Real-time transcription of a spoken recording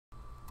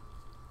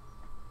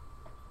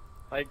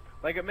Like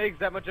it makes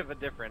that much of a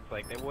difference.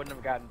 Like they wouldn't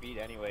have gotten beat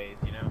anyways,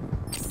 you know.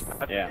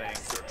 That's Yeah. the thing.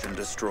 Search and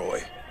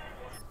destroy.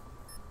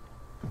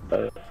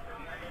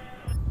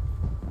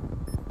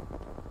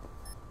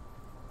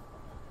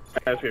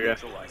 That's good, yeah.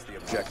 Neutralize the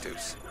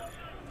objectives.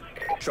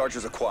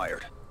 Charges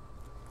acquired.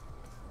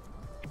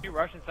 If you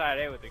rush inside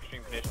A with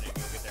extreme conditioning,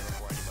 you'll get there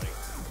before anybody.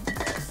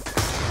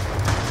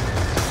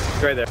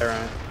 It's right there,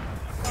 Ryan.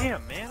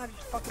 Damn, man, I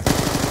just fucking.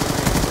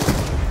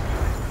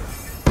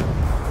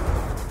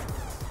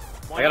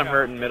 I got him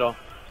hurt in middle.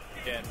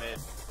 Yeah, in mid.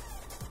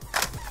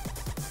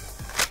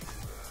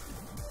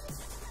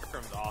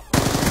 Room's awesome.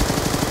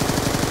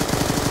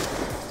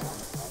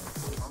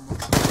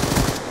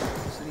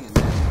 Sitting in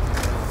there.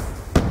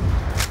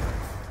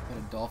 Got a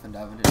dolphin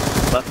diving in.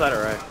 Left side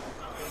or right?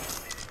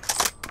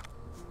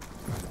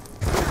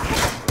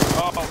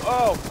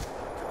 Oh!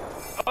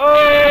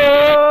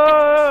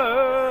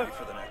 Oh! Ready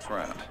for the next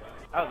round.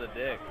 That was a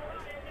dick.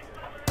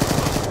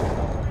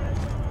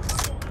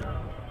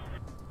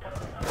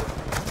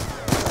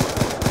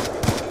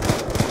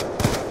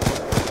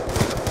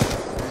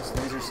 Nice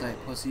laser sight,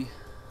 pussy.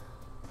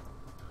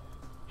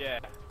 Yeah.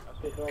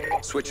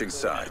 Switching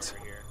sides.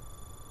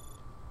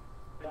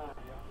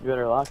 You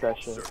better lock that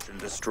shit. Search and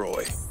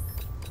destroy.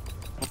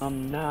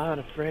 I'm not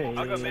afraid.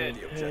 I'll go mid.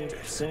 The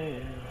objectives. I'll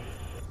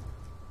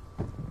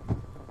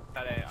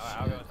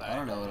go inside. I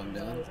don't know what I'm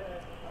doing.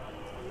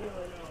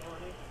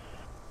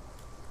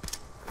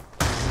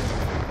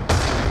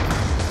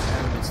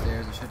 I'm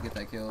mid-stairs, I should get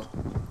that kill.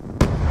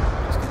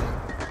 Just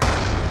kidding.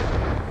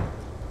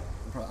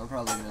 I'm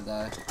probably gonna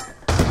die.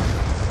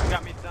 You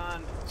got me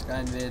stunned. This guy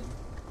in mid.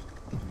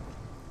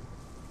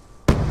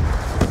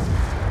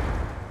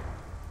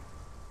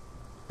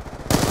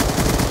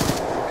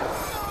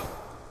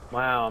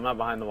 Wow, I'm not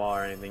behind the wall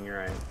or anything, you're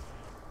right.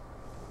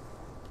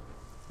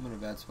 I'm in a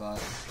bad spot.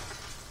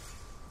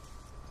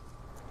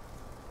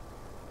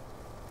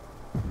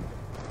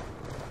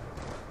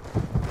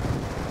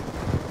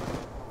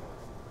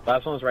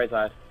 Last one was right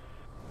side.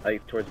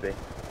 Like, towards B.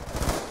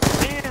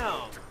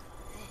 Damn!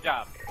 Good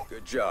job.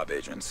 Good job,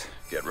 agents.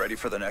 Get ready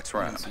for the next I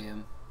don't round. see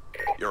him.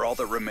 You're all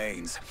that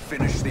remains.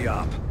 Finish the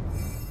op.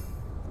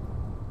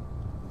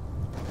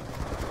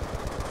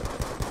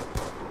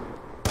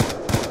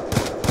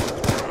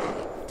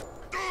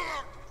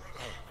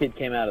 Kid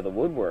came out of the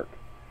woodwork.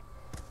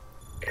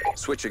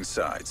 Switching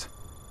sides.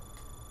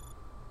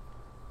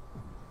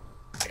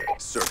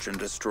 Search and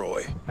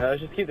destroy.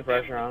 Let's just keep the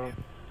pressure on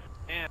him.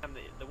 Damn,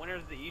 the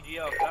winner's the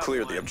EGL Cup.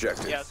 Clear the one.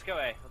 objective. Yeah, let's go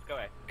A. Let's go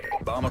A.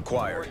 Bomb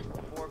acquired.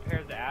 Four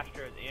pairs of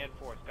Astros and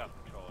 4 Scuff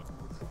controllers.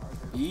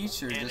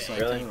 Each or And just A.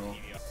 like Really? total?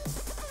 EGL.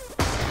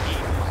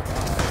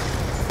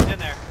 Oh He's in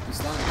there. He's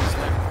done, he's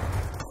done.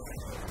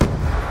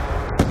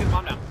 Get his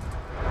mom down.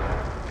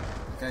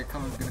 Okay, gonna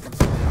come to mid.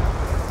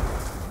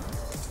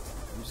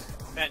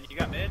 Ben, you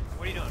got mid?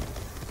 What are you doing?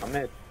 I'm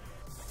mid.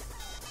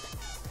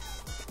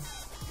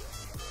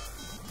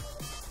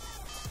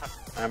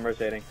 I'm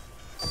rotating.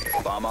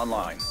 Bomb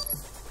online.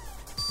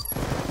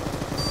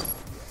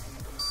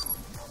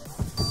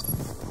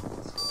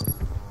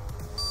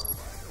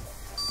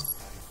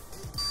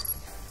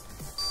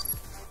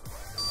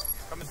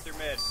 Coming through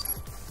mid.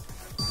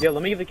 Yeah,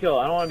 let me get the kill.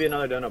 I don't want to be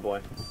another donut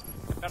boy.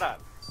 Shut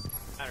up.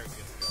 Matter if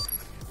you get the kill.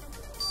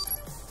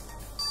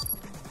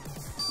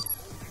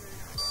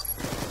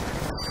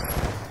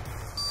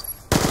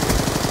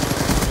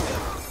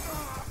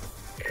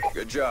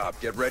 Good job.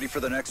 Get ready for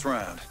the next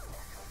round.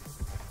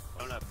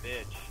 Donut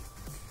bitch.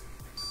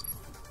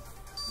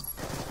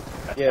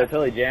 Yeah, they're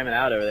totally jamming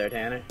out over there,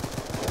 Tanner.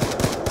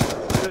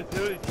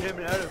 Totally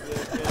jamming out of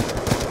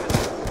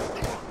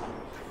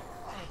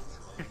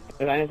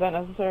there, Is that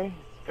necessary?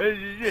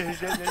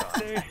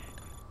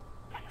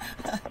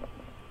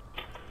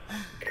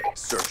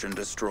 Search and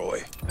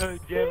destroy.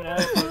 Jamming out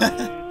of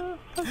there.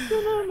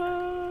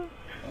 Why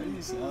do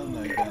you sound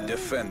like that?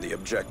 Defend the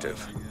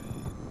objective. Oh my God.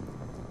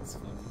 That's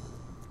funny.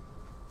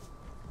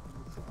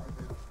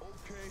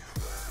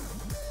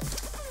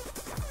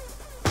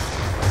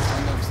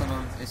 Stand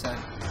on, A side.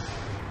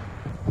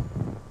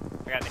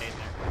 I got the 8 there.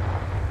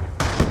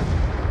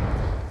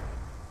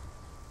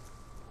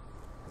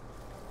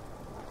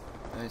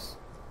 Nice.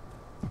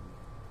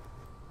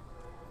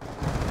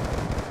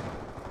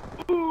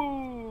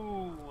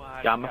 Ooh!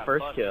 I Got my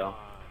first butt kill. on.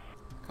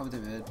 Come to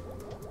mid.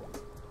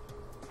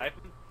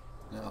 Typhon?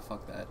 No,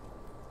 fuck that.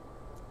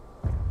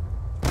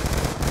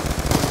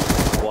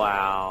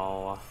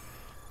 Wow.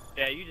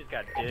 Yeah, you just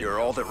got dick. You're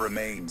all that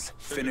remains.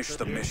 Finish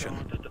the mission.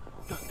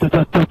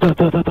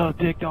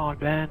 Dick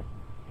dog, man.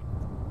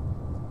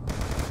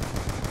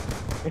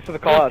 Thanks for the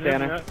call out,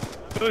 Tanner.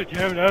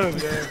 Jamming out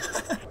of there.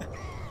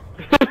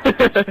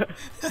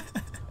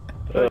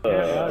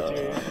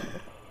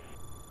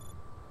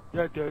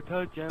 Yeah, dude,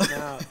 jamming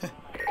out.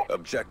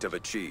 Objective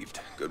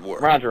achieved. Good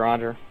work. Roger,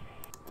 Roger.